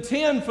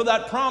 Contend for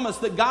that promise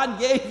that God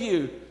gave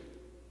you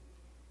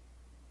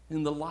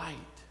in the light,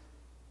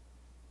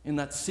 in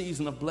that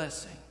season of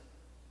blessing.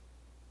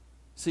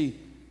 See,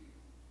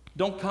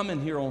 don't come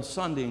in here on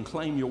Sunday and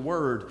claim your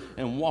word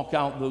and walk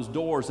out those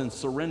doors and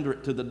surrender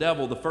it to the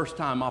devil the first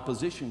time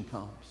opposition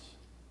comes.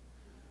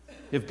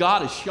 If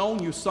God has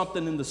shown you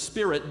something in the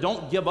spirit,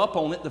 don't give up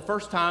on it the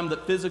first time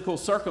that physical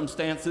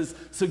circumstances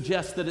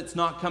suggest that it's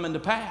not coming to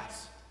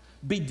pass.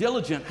 Be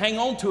diligent, hang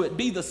on to it.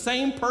 Be the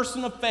same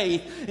person of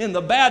faith in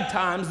the bad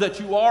times that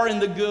you are in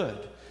the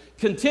good.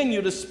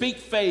 Continue to speak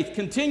faith,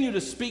 continue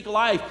to speak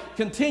life,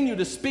 continue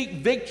to speak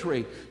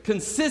victory.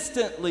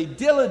 Consistently,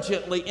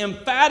 diligently,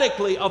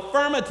 emphatically,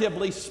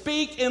 affirmatively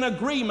speak in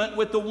agreement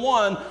with the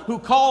one who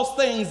calls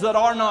things that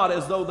are not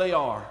as though they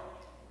are.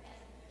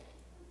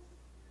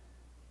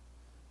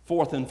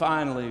 Fourth and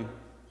finally,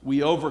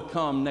 we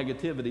overcome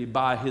negativity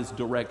by His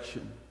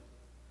direction.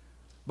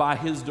 By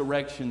His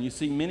direction. You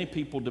see, many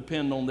people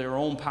depend on their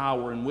own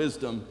power and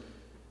wisdom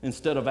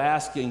instead of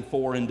asking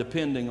for and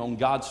depending on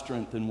God's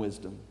strength and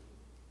wisdom.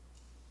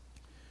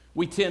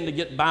 We tend to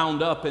get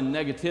bound up in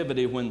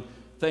negativity when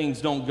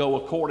things don't go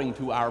according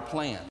to our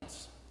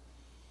plans.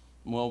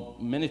 Well,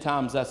 many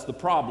times that's the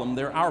problem.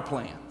 They're our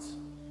plans.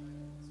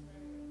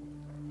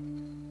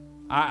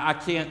 I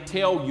can't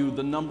tell you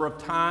the number of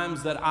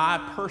times that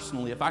I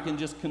personally, if I can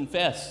just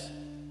confess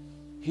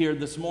here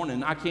this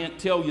morning, I can't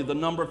tell you the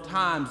number of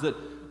times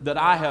that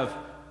I have,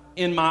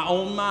 in my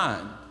own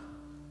mind,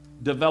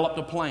 developed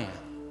a plan.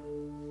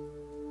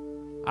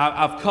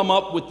 I've come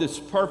up with this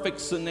perfect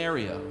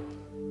scenario.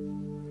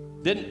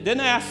 Didn't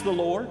ask the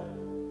Lord.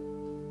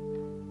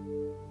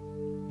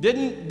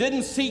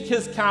 Didn't seek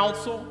His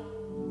counsel.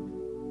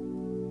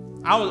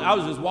 I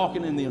was just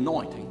walking in the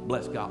anointing,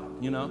 bless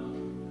God, you know.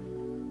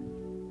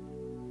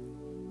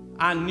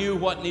 I knew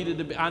what needed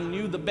to be. I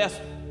knew the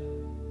best.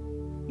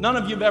 None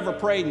of you have ever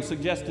prayed and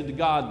suggested to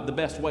God the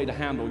best way to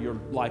handle your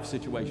life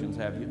situations,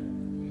 have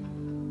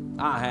you?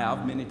 I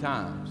have many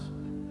times.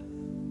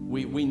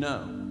 We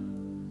know.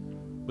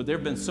 But there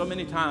have been so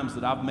many times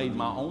that I've made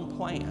my own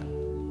plan.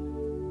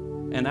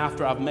 And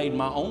after I've made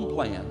my own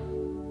plan,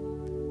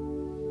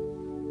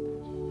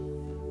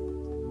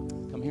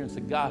 come here and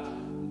say, God,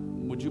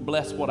 would you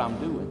bless what I'm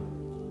doing?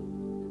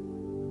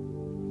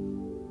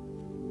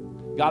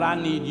 God, I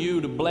need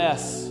you to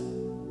bless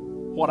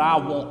what I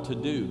want to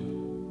do.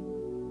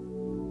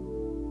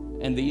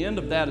 And the end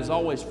of that is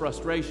always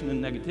frustration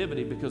and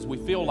negativity because we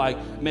feel like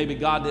maybe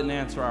God didn't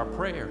answer our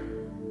prayer.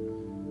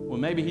 Well,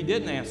 maybe He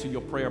didn't answer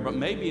your prayer, but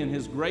maybe in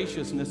His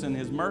graciousness and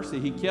His mercy,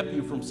 He kept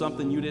you from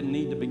something you didn't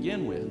need to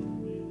begin with.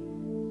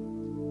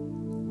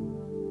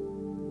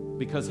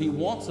 Because He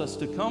wants us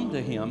to come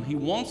to Him. He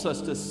wants us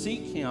to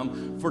seek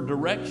Him for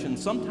direction.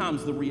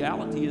 Sometimes the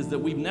reality is that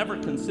we've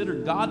never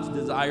considered God's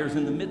desires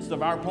in the midst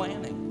of our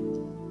planning.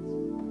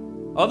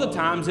 Other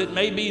times it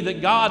may be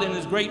that God in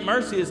His great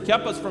mercy has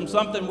kept us from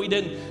something we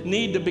didn't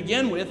need to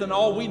begin with, and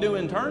all we do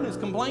in turn is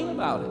complain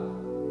about it.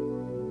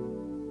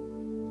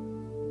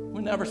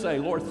 We never say,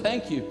 Lord,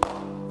 thank you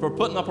for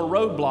putting up a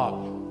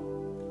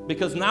roadblock,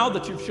 because now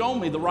that you've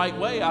shown me the right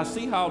way, I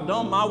see how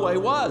dumb my way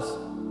was.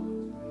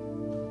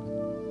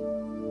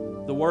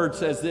 The Word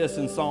says this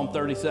in Psalm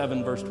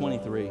 37, verse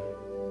 23.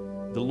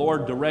 The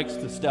Lord directs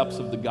the steps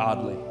of the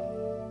godly.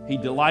 He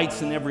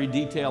delights in every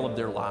detail of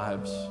their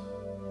lives.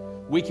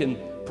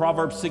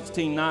 Proverbs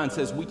 16:9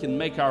 says we can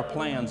make our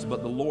plans,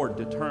 but the Lord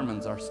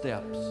determines our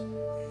steps.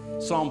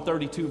 Psalm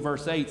 32,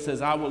 verse 8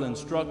 says, I will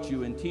instruct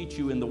you and teach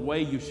you in the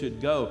way you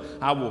should go.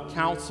 I will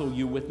counsel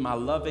you with my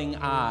loving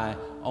eye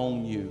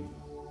on you.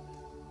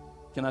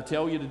 Can I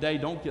tell you today,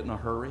 don't get in a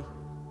hurry.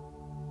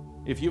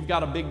 If you've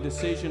got a big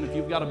decision, if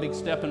you've got a big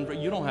step in,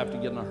 you don't have to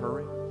get in a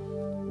hurry.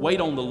 Wait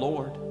on the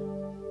Lord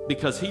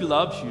because He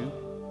loves you.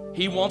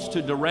 He wants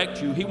to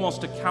direct you. He wants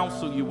to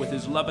counsel you with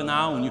His loving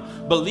eye on you.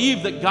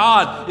 Believe that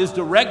God is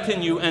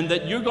directing you and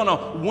that you're going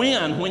to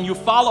win when you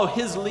follow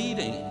His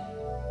leading.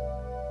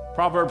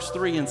 Proverbs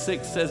 3 and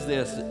 6 says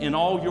this, in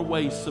all your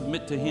ways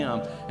submit to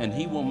Him and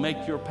He will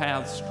make your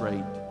paths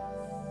straight.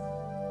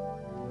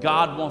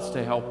 God wants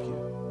to help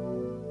you.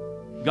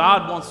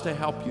 God wants to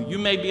help you. You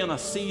may be in a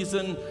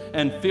season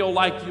and feel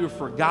like you're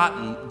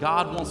forgotten.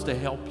 God wants to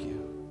help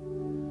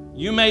you.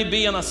 You may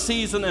be in a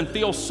season and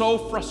feel so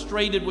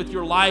frustrated with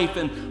your life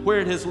and where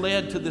it has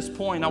led to this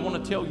point. I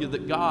want to tell you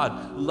that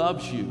God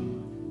loves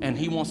you. And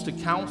He wants to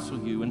counsel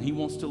you, and He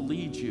wants to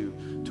lead you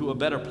to a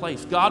better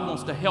place. God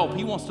wants to help.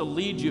 He wants to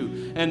lead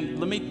you. And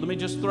let me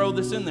just throw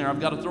this in there. I've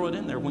got to throw it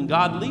in there. When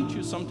God leads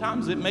you,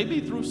 sometimes it may be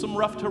through some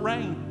rough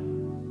terrain,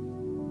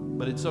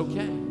 but it's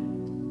okay.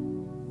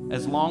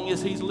 As long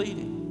as He's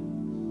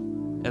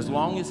leading. As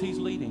long as He's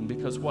leading,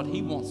 because what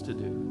He wants to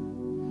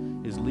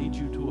do is lead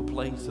you to a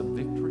place of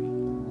victory,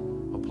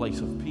 a place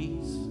of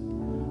peace,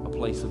 a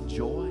place of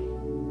joy.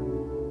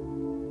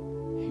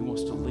 He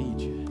wants to lead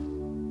you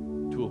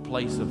to a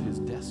place of His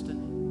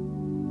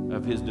destiny,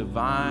 of His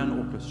divine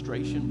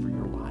orchestration for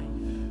your life,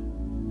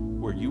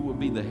 where you will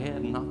be the head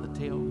and not the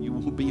tail. You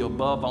will be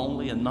above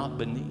only and not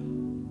beneath.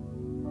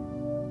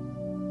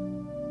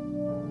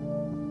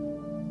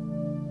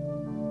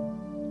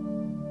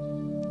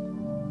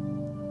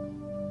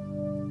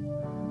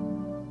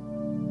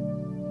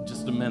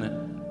 Just a minute.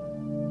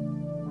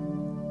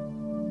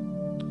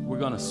 We're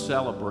going to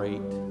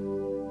celebrate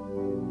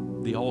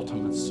the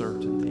ultimate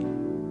certainty.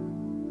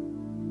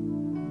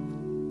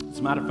 As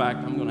a matter of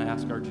fact, I'm going to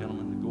ask our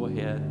gentlemen to go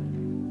ahead,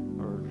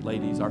 or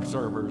ladies, our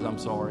servers, I'm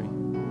sorry.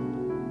 I'm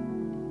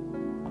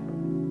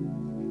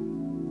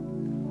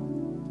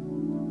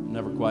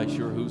never quite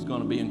sure who's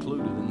going to be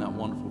included in that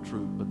wonderful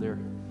truth, but they're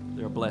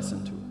a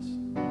blessing to us.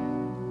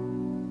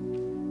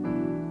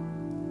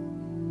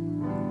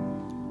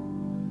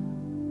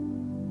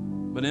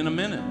 But in a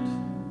minute,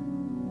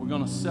 we're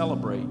going to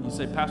celebrate. You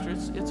say, Pastor,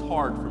 it's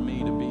hard for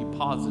me to be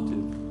positive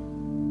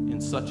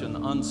in such an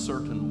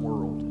uncertain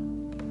world.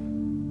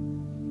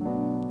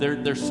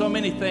 There's so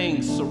many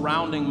things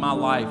surrounding my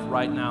life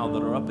right now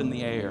that are up in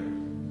the air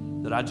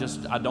that I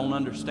don't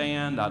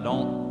understand, I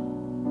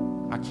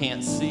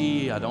can't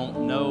see, I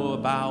don't know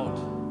about.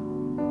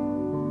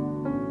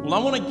 Well, I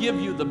want to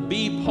give you the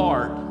B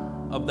part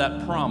of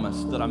that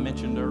promise that I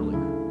mentioned earlier.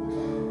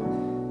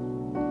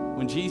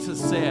 When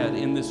Jesus said,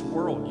 in this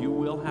world you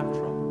will have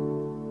trouble.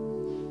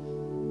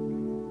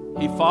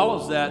 He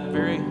follows that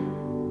very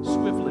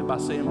swiftly by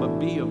saying, but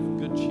be of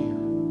good cheer.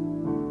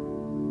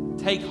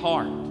 Take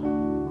heart.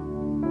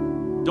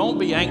 Don't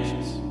be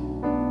anxious,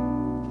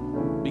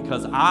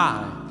 because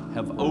I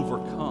have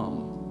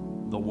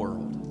overcome the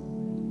world.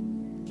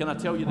 Can I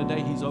tell you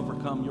today, He's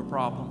overcome your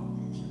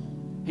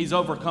problem? He's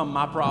overcome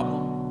my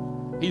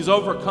problem. He's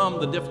overcome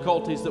the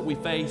difficulties that we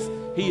face.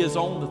 He is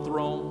on the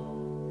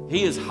throne.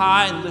 He is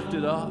high and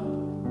lifted up.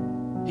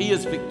 He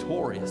is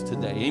victorious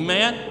today.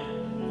 Amen?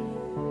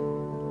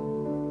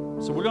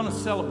 So we're going to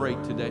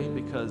celebrate today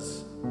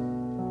because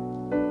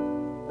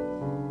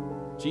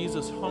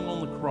Jesus hung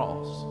on the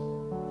cross.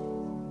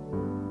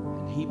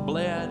 He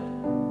bled,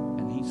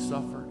 and He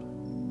suffered,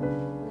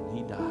 and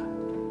He died.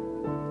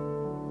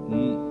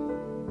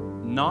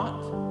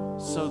 Not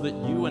so that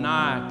you and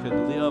I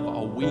could live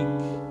a weak,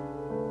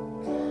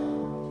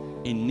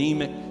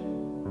 anemic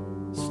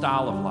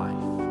style of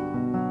life,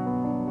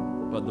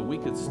 but that we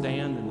could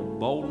stand in the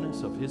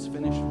boldness of His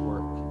finished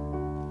work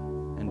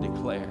and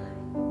declare,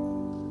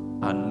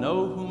 I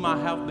know whom I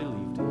have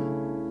believed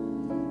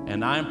in,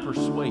 and I am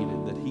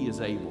persuaded that He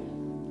is able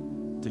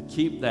to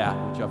keep that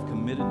which I've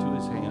committed to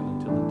His hand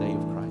until the day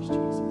of Christ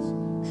Jesus.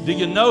 Do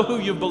you know who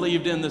you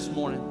believed in this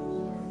morning?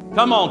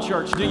 Come on,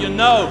 church. Do you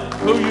know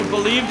who you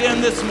believed in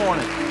this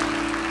morning?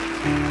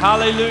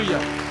 Hallelujah.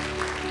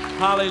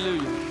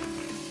 Hallelujah.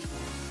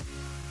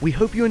 We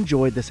hope you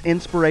enjoyed this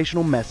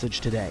inspirational message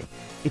today.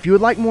 If you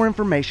would like more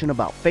information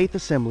about Faith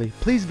Assembly,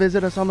 please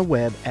visit us on the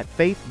web at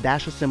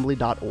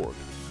faith-assembly.org.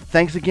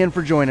 Thanks again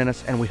for joining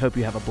us, and we hope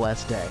you have a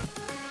blessed day.